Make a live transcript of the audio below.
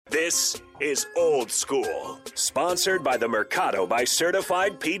This is Old School, sponsored by the Mercado by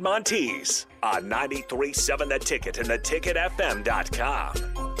Certified Piedmontese on 93.7 The Ticket and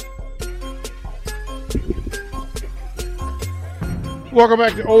theticketfm.com. Welcome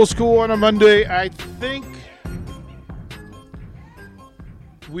back to Old School on a Monday. I think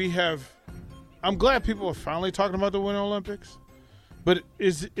I'm glad people are finally talking about the Winter Olympics, but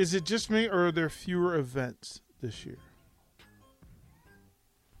is it just me or are there fewer events this year?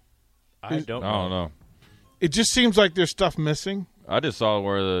 I don't know. It just seems like there's stuff missing. I just saw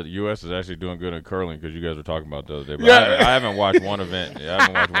where the U.S. is actually doing good in curling because you guys were talking about the other day. But Yeah. I haven't watched one event. I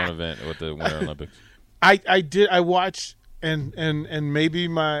haven't watched one event with the Winter Olympics. I did. I watched, and maybe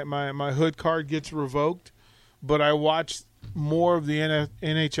my hood card gets revoked, but I watched more of the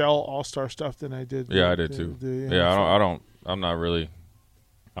NHL All-Star stuff than I did. Yeah, I did too. I'm not really.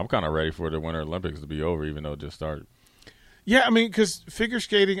 I'm kind of ready for the Winter Olympics to be over, even though it just started. Yeah, I mean, because figure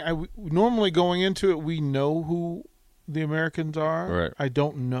skating, normally going into it, we know who the Americans are. Right. I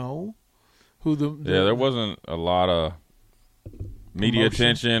don't know who the there wasn't a lot of media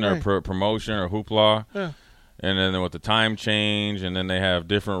attention or promotion or hoopla. Yeah. And then with the time change, and then they have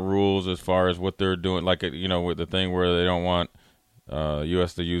different rules as far as what they're doing. Like, with the thing where they don't want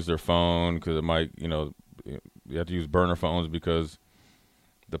U.S. to use their phone because it might, you have to use burner phones because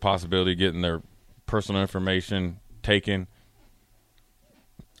the possibility of getting their personal information taken.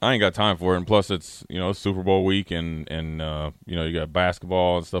 I ain't got time for it, and plus it's Super Bowl week, and you got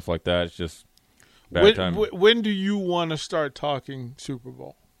basketball and stuff like that. It's just bad time. When do you want to start talking Super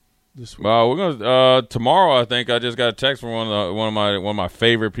Bowl this week? We're gonna tomorrow. I think I just got a text from one of my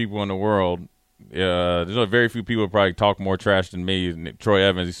favorite people in the world. There's very few people who probably talk more trash than me. Troy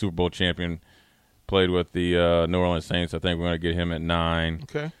Evans, he's Super Bowl champion, played with the New Orleans Saints. I think we're gonna get him at 9.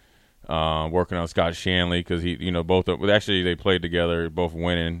 Okay. Working on Scott Shanley because he, both actually they played together, both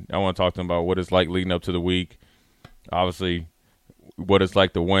winning. I want to talk to him about what it's like leading up to the week. Obviously, what it's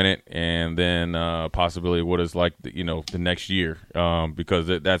like to win it, and then possibly what it's like, the next year, because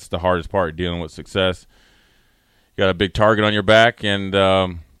that's the hardest part, dealing with success. You got a big target on your back, and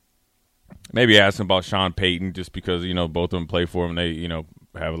maybe ask him about Sean Payton, just because both of them play for him. They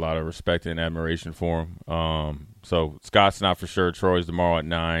have a lot of respect and admiration for him. So Scott's not for sure. Troy's tomorrow at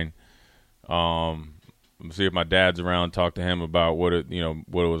 9. See if my dad's around. Talk to him about what it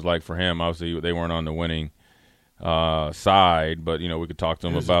was like for him. Obviously, they weren't on the winning side, but we could talk to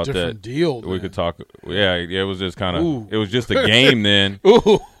him about that. Deal. We could talk. Yeah, it was just kind of. It was just a game then.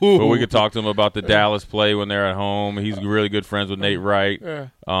 Ooh. But we could talk to him about the Dallas play when they're at home. He's really good friends with Nate Wright. Yeah.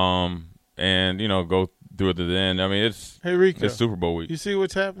 And go through it to the end. I mean, it's It's Super Bowl week. You see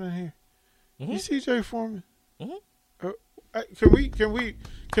what's happening here? Mm-hmm. You see Jay Foreman? Mm-hmm.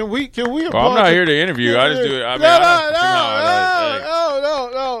 Can we? Well, I'm not here to interview. I just do it. I mean, no.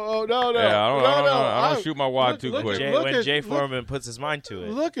 Yeah, I don't shoot my wad too quick. When Jay Foreman puts his mind to it.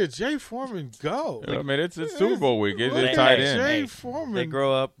 Look at Jay Foreman go. I mean, it's Super Bowl week. It's tight end. Jay Foreman. They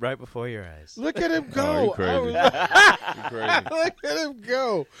grow up right before your eyes. Look at him go. Oh, you crazy. Look at him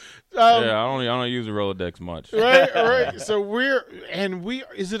go. I don't use the Rolodex much. Right. So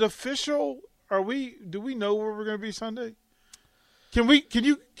is it official? Do we know where we're going to be Sunday? Can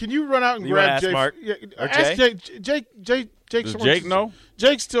you run out and grab Jake? Mark ask Jake. Jake. Does Jake know?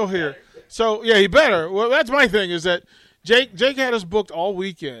 Jake's still here. So yeah, he better. Well, that's my thing is that Jake had us booked all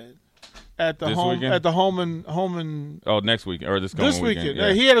weekend at the home and next weekend or this weekend.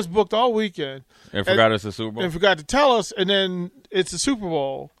 Yeah. He had us booked all weekend and forgot it's the Super Bowl. And forgot to tell us, and then it's the Super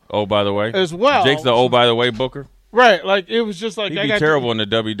Bowl. Oh, by the way, as well. Jake's the by the way booker. Right, like it was just like he'd be terrible in the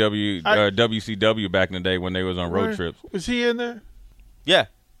WCW back in the day when they was on road trips. Was he in there? Yeah.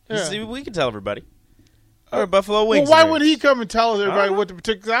 We can tell everybody. Or Buffalo Wings. Well, why would he come and tell everybody what the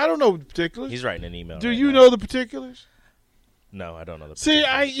particulars? I don't know the particulars. He's writing an email. Do you know the particulars? No, I don't know the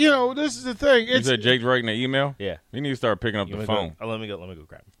particulars. See, this is the thing. You said Jake's writing an email? Yeah. You need to start picking up the phone. Let me go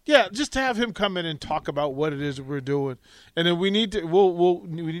grab him. Yeah, just to have him come in and talk about what it is that we're doing, and then we need to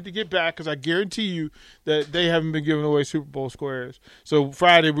we need to get back because I guarantee you that they haven't been giving away Super Bowl squares. So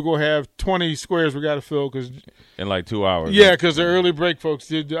Friday we're gonna have 20 squares we got to fill in like 2 hours. Yeah, because the early break folks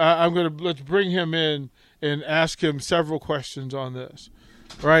did. Let's bring him in and ask him several questions on this.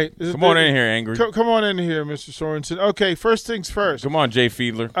 Right? Come on in here, Angry. Come on in here, Mr. Sorensen. Okay, first things first. Come on, Jay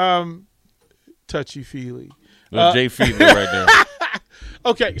Fiedler. Touchy-feely. Jay Fiedler right there.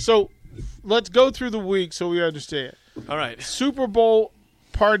 Okay, so let's go through the week so we understand. All right. Super Bowl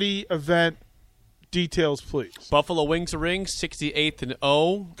party event details, please. Buffalo Wings Ring, 68th and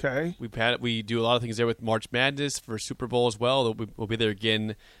O. Okay. We do a lot of things there with March Madness for Super Bowl as well. We'll be there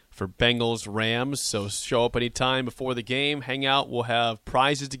again for Bengals Rams. So show up anytime before the game, hang out. We'll have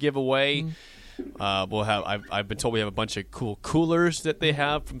prizes to give away. We'll have. I've been told we have a bunch of cool coolers that they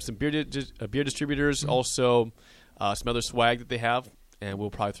have from some beer distributors. Also, some other swag that they have, and we'll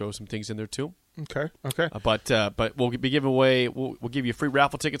probably throw some things in there too. Okay. But we'll be giving away. We'll give you free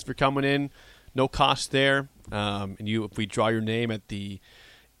raffle tickets for coming in. No cost there. And if we draw your name at the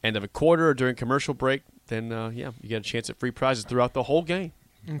end of a quarter or during commercial break, then you get a chance at free prizes throughout the whole game.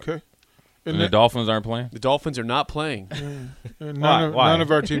 Okay. And the Dolphins aren't playing? The Dolphins are not playing. None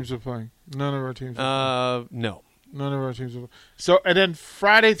of our teams are playing. None of our teams. No. None of our teams are playing. So, and then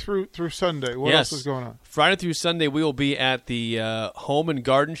Friday through Sunday, what else is going on? Friday through Sunday, we will be at the Home and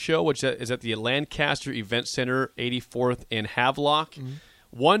Garden Show, which is at the Lancaster Event Center, 84th and Havelock.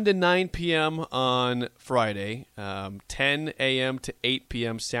 1 to 9 p.m. on Friday, 10 a.m. to 8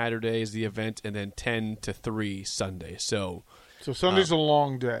 p.m. Saturday is the event, and then 10 to 3 Sunday. So Sunday's a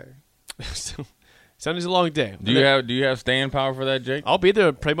long day. Sunday's a long day. Do you have staying power for that, Jake? I'll be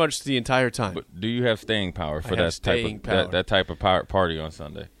there pretty much the entire time. But do you have staying power for that type of party on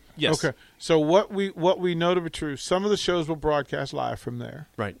Sunday? Yes. Okay. So what we know to be true, some of the shows will broadcast live from there.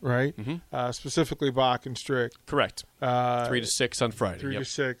 Right. Mm-hmm. Specifically Bach and Strick. Correct. 3 to 6 on Friday. 3 to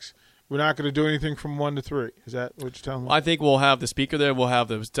 6. We're not going to do anything from 1 to 3. Is that what you're telling me? I think we'll have the speaker there. We'll have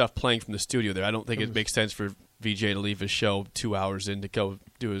the stuff playing from the studio there. I don't think it makes sense for VJ to leave his show 2 hours in to go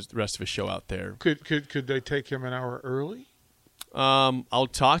do the rest of his show out there. Could they take him an hour early? I'll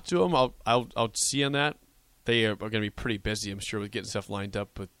talk to him. I'll see on that. They are going to be pretty busy, I'm sure, with getting stuff lined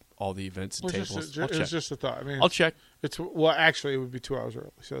up with all the events and tables. It's just a thought. I mean, I'll check. Actually, it would be 2 hours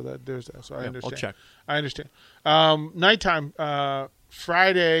early. So there's that. So I understand. I'll check. I understand. Nighttime.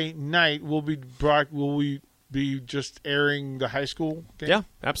 Friday night will we be just airing the high school game? Yeah,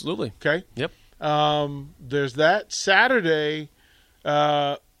 absolutely. Okay. Yep. There's that. Saturday,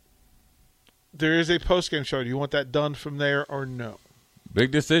 there is a post-game show. Do you want that done from there or no?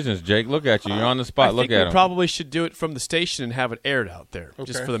 Big decisions, Jake. Look at you. You're on the spot. Look at him. I think we probably should do it from the station and have it aired out there,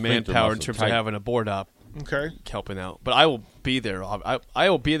 just for the manpower in terms of having a board up. Okay. Helping out. But I will be there. I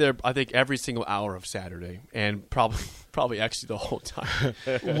will be there, I think, every single hour of Saturday, and probably actually the whole time.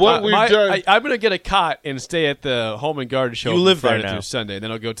 I'm going to get a cot and stay at the Home and Garden Show. You live Friday there now. through Sunday, and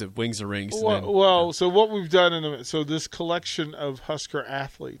then I'll go to Wings and Rings. So what we've done so this collection of Husker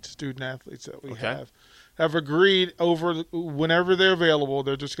athletes, student athletes that we have agreed over whenever they're available,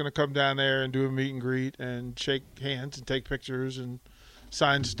 they're just going to come down there and do a meet and greet and shake hands and take pictures and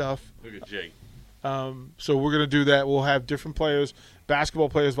sign stuff. Look at Jake. So we're going to do that. We'll have different players, basketball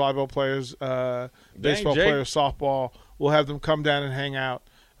players, volleyball players, baseball players, softball. We'll have them come down and hang out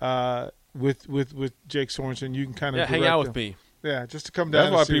with Jake Sorensen. You can kind of hang out with me. Yeah, just to come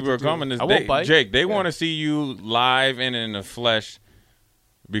down. That's why people are coming. Jake, they want to see you live and in the flesh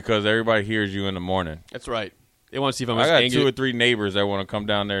because everybody hears you in the morning. That's right. They want to see if I'm I got angry. 2 or 3 neighbors that want to come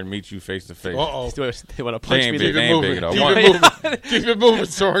down there and meet you face to face. Uh-oh. They want to punch me. Keep it moving,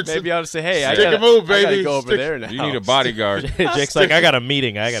 Sorensen. Maybe I'll say, hey, I gotta go over there now. You need a bodyguard. Jake's like, I got a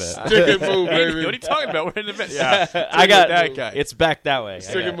meeting. I got to. Stick and move, baby. What are you talking about? We're in the event. Yeah. I got that guy. It's back that way.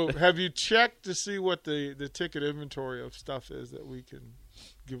 Stick and move. Have you checked to see what the ticket inventory of stuff is that we can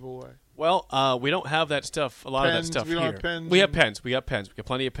give away? Well, we don't have that stuff. A lot of that stuff we don't here. Have pens. We have pens. We got pens. We got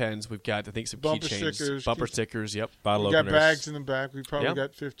plenty of pens. We've got, I think, some Bumper keychains, stickers. bumper stickers. Yep. Bottle We got openers. bags in the back. We probably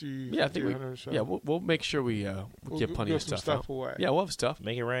got 50. Yeah, I think 100 or so. Yeah, we'll make sure we get plenty of some stuff stuff away. Yeah, we'll have stuff.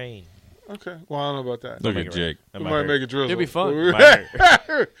 Make it rain. Okay. Well, I don't know about that. Look at Jake. We might make a drizzle. It'll be fun. We might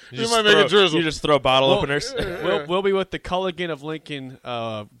make a drizzle. You just throw bottle openers. We'll be with the Culligan of Lincoln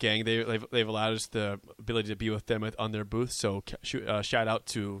gang. They've allowed us the ability to be with them on their booth. So shout out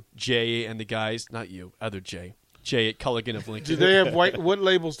to Jay and the guys. Not you, other Jay. Jay at Culligan of Lincoln. Do they have what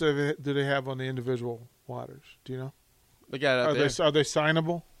labels do they have on the individual waters? Do you know? They got it out there. Are they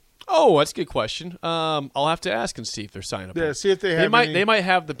signable? Oh, that's a good question. I'll have to ask and see if they're signable. Yeah, see if they have. They might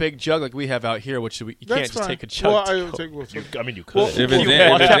have the big jug like we have out here, which you can't just take a chug. I mean, you could. If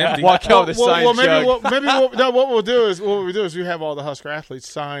it's empty. Walk out with a signed jug. What we'll do is we have all the Husker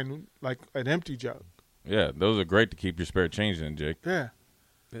athletes sign like an empty jug. Yeah, those are great to keep your spare change in, Jake. Yeah.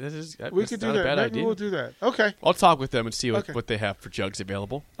 We could do that. Maybe we'll do that. Okay. I'll talk with them and see what they have for jugs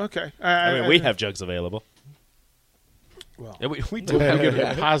available. Okay. We have jugs available. Well, yeah, we do have a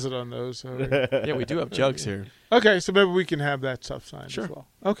deposit on those. So. Yeah, we do have jugs here. Okay, so maybe we can have that stuff signed as well.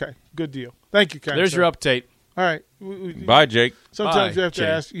 Okay, good deal. Thank you, Ken. There's your update. All right. Bye, Jake. Sometimes you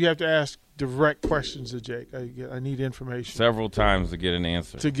have to ask direct questions to Jake. I need information. Several times to get an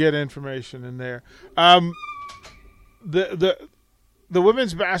answer. To get information in there. The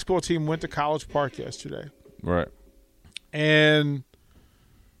women's basketball team went to College Park yesterday. Right. And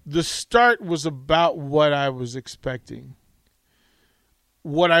the start was about what I was expecting.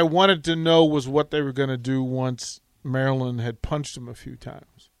 What I wanted to know was what they were going to do once Maryland had punched them a few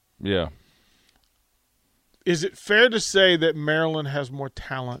times. Yeah. Is it fair to say that Maryland has more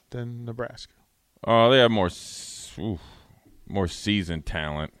talent than Nebraska? They have more seasoned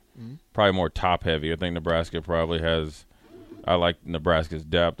talent, probably more top heavy. I think Nebraska probably has. I like Nebraska's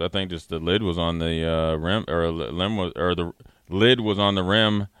depth. I think just the lid was on the rim, the lid was on the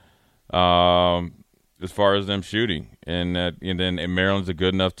rim as far as them shooting, and Maryland's a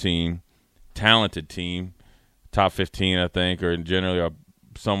good enough team, talented team, top 15 I think, or generally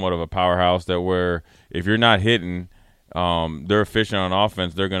somewhat of a powerhouse that where if you're not hitting. They're efficient on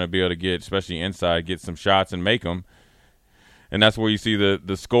offense. They're going to be able to get, especially inside, get some shots and make them. And that's where you see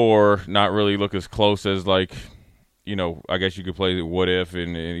the score not really look as close as like, I guess you could play what if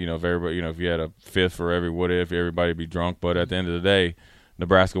and if everybody, if you had a fifth for every what if, everybody would be drunk. But at the end of the day,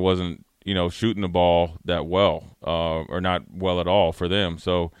 Nebraska wasn't, shooting the ball that well or not well at all for them.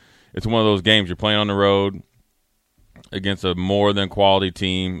 So it's one of those games you're playing on the road against a more than quality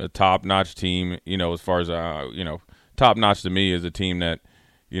team, a top-notch team, as far as, top-notch to me is a team that,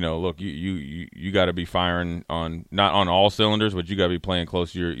 look, you got to be firing on not on all cylinders, but you got to be playing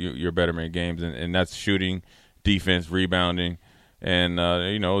close to your betterment games, and that's shooting, defense, rebounding, and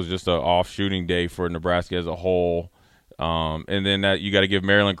it was just an off shooting day for Nebraska as a whole, and then that you got to give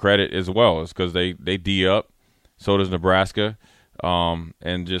Maryland credit as well, is because they D up, so does Nebraska,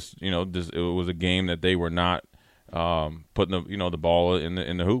 and just it was a game that they were not putting the ball in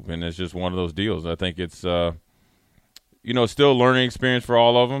the hoop, and it's just one of those deals. I think it's. Still a learning experience for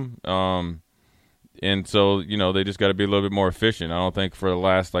all of them. And so, they just got to be a little bit more efficient. I don't think for the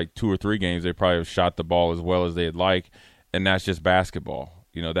last, 2 or 3 games they probably have shot the ball as well as they'd like, and that's just basketball.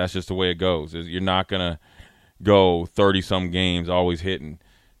 That's just the way it goes. You're not going to go 30-some games always hitting.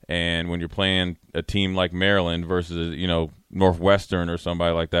 And when you're playing a team like Maryland versus, Northwestern or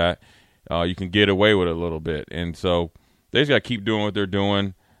somebody like that, you can get away with it a little bit. And so they just got to keep doing what they're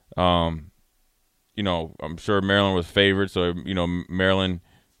doing. I'm sure Maryland was favored, so, Maryland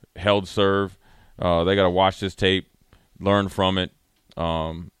held serve. They got to watch this tape, learn from it,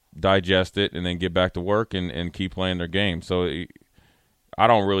 digest it, and then get back to work and keep playing their game. So I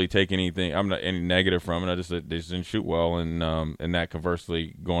don't really take anything. I'm not any negative from it. They just didn't shoot well, and that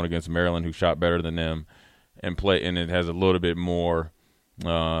conversely going against Maryland, who shot better than them, and it has a little bit more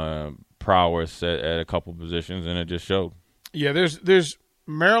prowess at a couple positions, and it just showed. Yeah, there's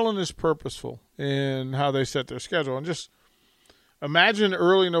Maryland is purposeful in how they set their schedule. And just imagine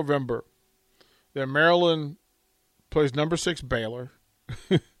early November that Maryland plays number 6 Baylor,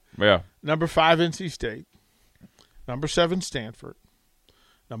 yeah, number 5 NC State, number 7 Stanford,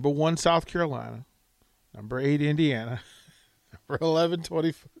 number 1 South Carolina, number 8 Indiana, number 11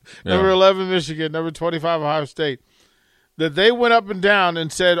 Michigan, number 25 Ohio State. That they went up and down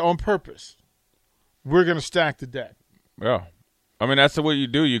and said on purpose, we're going to stack the deck. Yeah. I mean, that's what you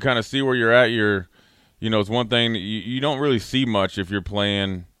do. You kind of see where you're at. It's one thing you don't really see much if you're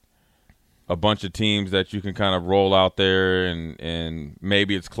playing a bunch of teams that you can kind of roll out there and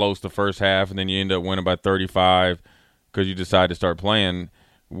maybe it's close the first half and then you end up winning by 35 because you decide to start playing.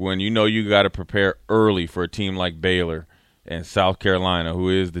 When you got to prepare early for a team like Baylor and South Carolina, who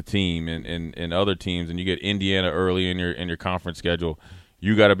is the team, and other teams, and you get Indiana early in your conference schedule,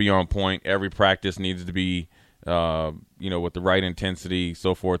 you got to be on point. Every practice needs to be with the right intensity,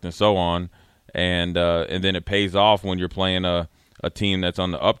 so forth and so on, and then it pays off when you're playing a team that's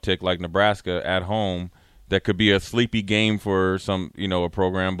on the uptick like Nebraska at home. That could be a sleepy game for some, a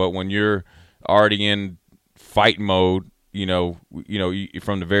program, but when you're already in fight mode,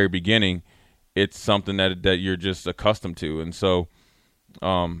 from the very beginning, it's something that you're just accustomed to, and so,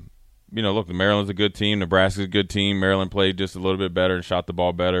 look, Maryland's a good team, Nebraska's a good team. Maryland played just a little bit better and shot the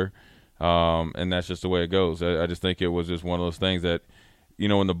ball better. And that's just the way it goes. I just think it was just one of those things that,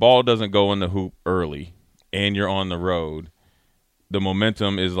 when the ball doesn't go in the hoop early and you're on the road, the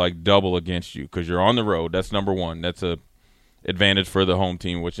momentum is like double against you because you're on the road. That's number one. That's a advantage for the home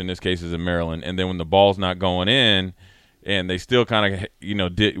team, which in this case is in Maryland. And then when the ball's not going in and they still kind of,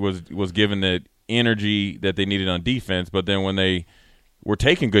 was given the energy that they needed on defense, but then when they were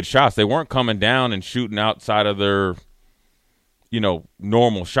taking good shots, they weren't coming down and shooting outside of their –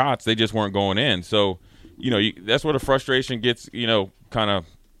 normal shots, they just weren't going in. So, that's where the frustration gets, kind of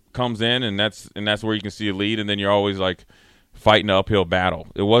comes in, and that's where you can see a lead, and then you're always like fighting an uphill battle.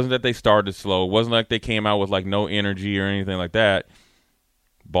 It wasn't that they started slow. It wasn't like they came out with like no energy or anything like that.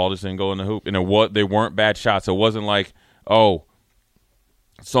 Ball just didn't go in the hoop, and they weren't bad shots. It wasn't like, oh,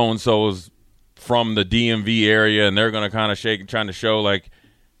 so and so is from the DMV area, and they're going to kind of trying to show like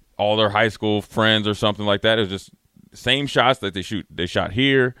all their high school friends or something like that. It was just same shots that they shot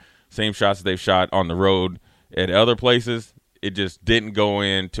here, same shots that they've shot on the road at other places. It just didn't go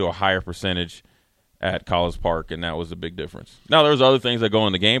into a higher percentage at College Park, and that was a big difference. Now, there was other things that go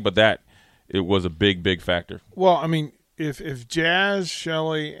in the game, but it was a big factor. Well, I mean, if Jazz,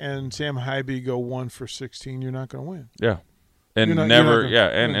 Shelley, and Sam Hybe go 1 for 16, you're not going to win. Yeah. And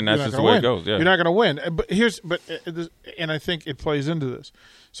and that's just the way it goes. Yeah. You're not going to win. And I think it plays into this.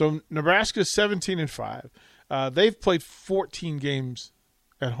 So Nebraska's 17-5. They've played 14 games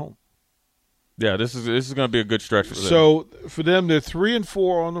at home. Yeah, this is going to be a good stretch for them. So for them, they're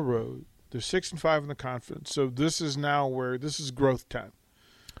 3-4 on the road. They're 6-5 in the conference. So this is now where this is growth time.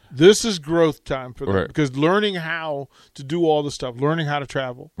 This is growth time for them, right, because learning how to do all the stuff, learning how to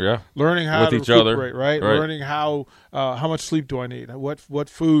travel, learning how with to each other, right? Learning how much sleep do I need, what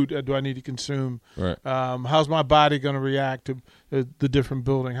food do I need to consume, right? How's my body going to react to the different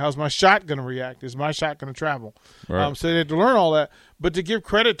building? How's my shot going to react? Is my shot going to travel? Right. So they had to learn all that, but to give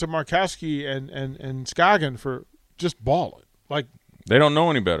credit to Markowski and Scoggin for just balling, like. They don't know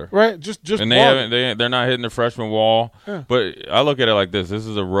any better, right? Just and they're not hitting the freshman wall. Yeah. But I look at it like this: this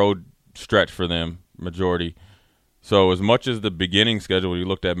is a road stretch for them, majority. So as much as the beginning schedule you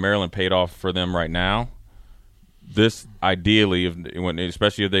looked at, Maryland paid off for them right now. This ideally,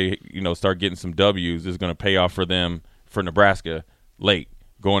 especially if they start getting some W's, is going to pay off for them for Nebraska late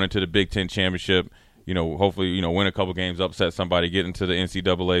going into the Big Ten championship. Hopefully win a couple games, upset somebody, get into the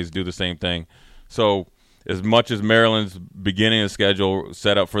NCAAs, do the same thing. So. As much as Maryland's beginning of schedule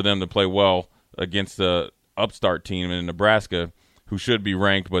set up for them to play well against the upstart team in Nebraska, who should be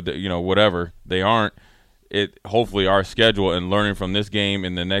ranked, but whatever, they aren't. Hopefully our schedule and learning from this game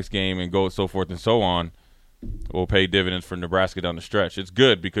and the next game and go so forth and so on will pay dividends for Nebraska down the stretch. It's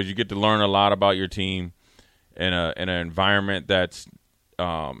good because you get to learn a lot about your team in an environment that's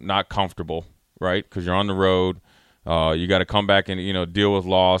not comfortable, right? Because you're on the road. You got to come back and deal with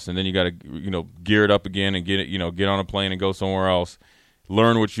loss, and then you got to gear it up again and get on a plane and go somewhere else.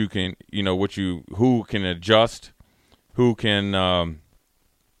 Learn what you can, who can adjust, who can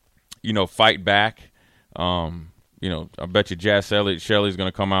fight back. I bet you Jazz Shelley's going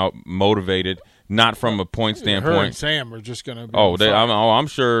to come out motivated, not from a point standpoint. Her and Sam are just going to. I'm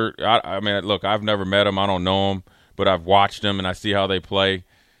sure. I mean, look, I've never met them. I don't know them, but I've watched them and I see how they play.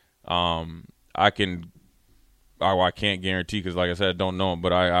 I can't guarantee because, like I said, I don't know them.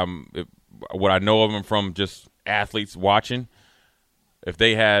 But what I know of them from just athletes watching, if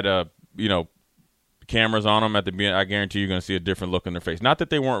they had cameras on them at the beginning, I guarantee you're going to see a different look in their face. Not that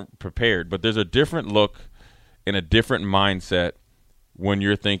they weren't prepared, but there's a different look and a different mindset when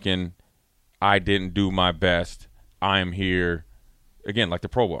you're thinking, I didn't do my best. I am here, again, like the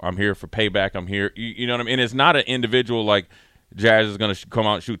Pro Bowl. I'm here for payback. I'm here. You know what I mean? And it's not an individual like Jazz is going to come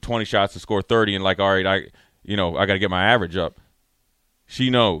out and shoot 20 shots to score 30 and like, all right, I got to get my average up. She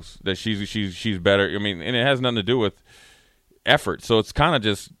knows that she's better. I mean, and it has nothing to do with effort. So it's kind of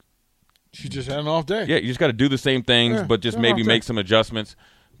just she just had an off day. Yeah, you just got to do the same things, but just maybe make some adjustments.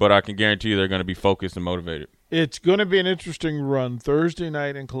 But I can guarantee you they're going to be focused and motivated. It's going to be an interesting run Thursday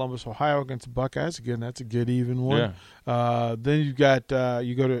night in Columbus, Ohio, against the Buckeyes. Again, that's a good even one. Yeah. Then you've got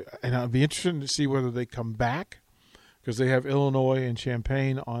you go to, and it'll be interesting to see whether they come back, because they have Illinois and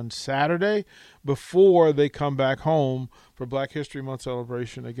Champaign on Saturday before they come back home for Black History Month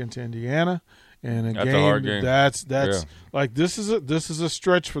celebration against Indiana. And that's a hard game. That's like this is a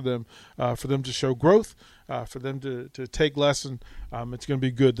stretch for them to show growth, for them to take lesson. It's going to be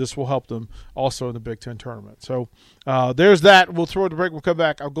good. This will help them also in the Big Ten tournament. So there's that. We'll throw it to break. We'll come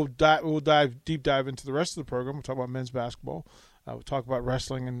back. We'll deep dive into the rest of the program. We'll talk about men's basketball. We'll talk about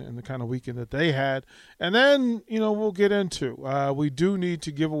wrestling and the kind of weekend that they had. And then, we'll get into we do need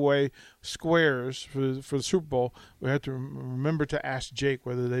to give away squares for the Super Bowl. We have to remember to ask Jake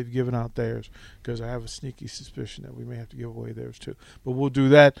whether they've given out theirs, because I have a sneaky suspicion that we may have to give away theirs too. But we'll do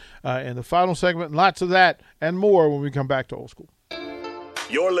that in the final segment. And lots of that and more when we come back to Old School.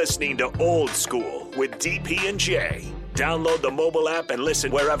 You're listening to Old School with DP and J. Download the mobile app and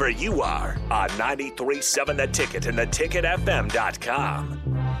listen wherever you are on 93.7 The Ticket and theticketfm.com.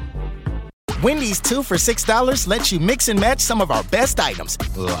 Wendy's 2 for $6 lets you mix and match some of our best items,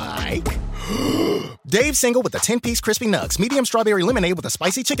 like Dave Single with a 10-piece crispy nugs, medium strawberry lemonade with a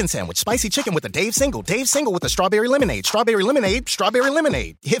spicy chicken sandwich, spicy chicken with a Dave Single with a strawberry lemonade, strawberry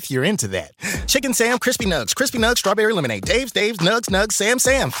lemonade, if you're into that. Chicken Sam, crispy nugs, strawberry lemonade, Dave's, nugs,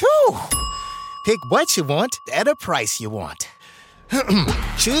 Sam. Whew. Pick what you want at a price you want.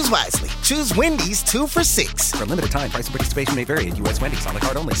 Choose wisely. Choose Wendy's 2 for $6. For a limited time, price and participation may vary at U.S. Wendy's. On the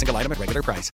card only. Single item at regular price.